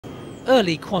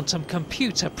early quantum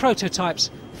computer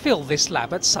prototypes fill this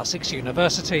lab at Sussex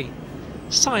University.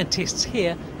 Scientists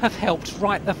here have helped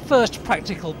write the first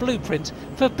practical blueprint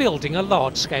for building a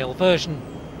large-scale version.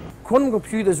 Quantum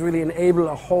computers really enable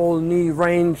a whole new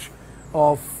range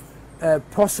of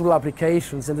possible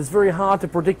applications, and it's very hard to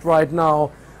predict right now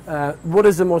what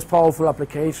is the most powerful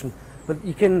application. But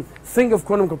you can think of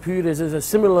quantum computers as a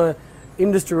similar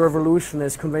industry revolution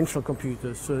as conventional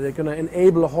computers. So they're going to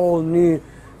enable a whole new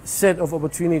set of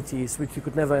opportunities which you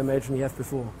could never imagine you have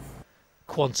before.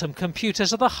 Quantum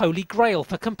computers are the holy grail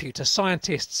for computer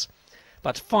scientists,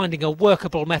 but finding a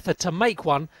workable method to make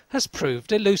one has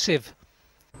proved elusive.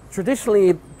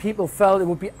 Traditionally, people felt it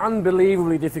would be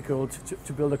unbelievably difficult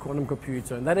to build a quantum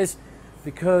computer, and that is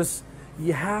because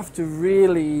you have to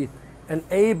really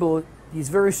enable these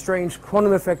very strange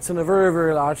quantum effects on a very,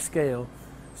 very large scale.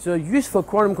 So a useful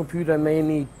quantum computer may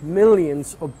need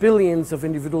millions or billions of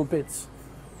individual bits.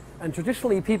 And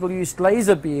traditionally, people used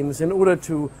laser beams in order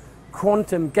to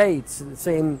quantum gates, the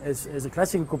same as a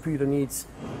classical computer needs.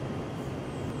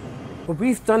 What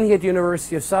we've done here at the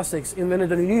University of Sussex,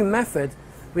 invented a new method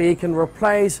where you can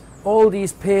replace all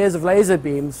these pairs of laser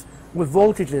beams with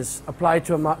voltages applied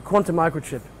to a quantum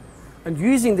microchip. And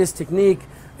using this technique,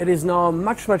 it is now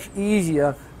much, much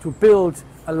easier to build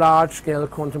a large-scale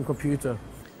quantum computer.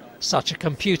 Such a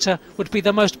computer would be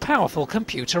the most powerful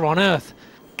computer on Earth,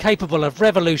 capable of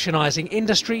revolutionizing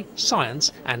industry,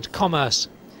 science and commerce.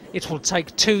 It will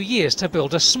take 2 years to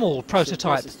build a small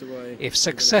prototype. If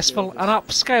successful, an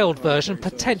upscaled version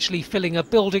potentially filling a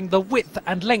building the width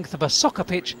and length of a soccer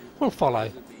pitch will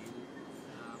follow.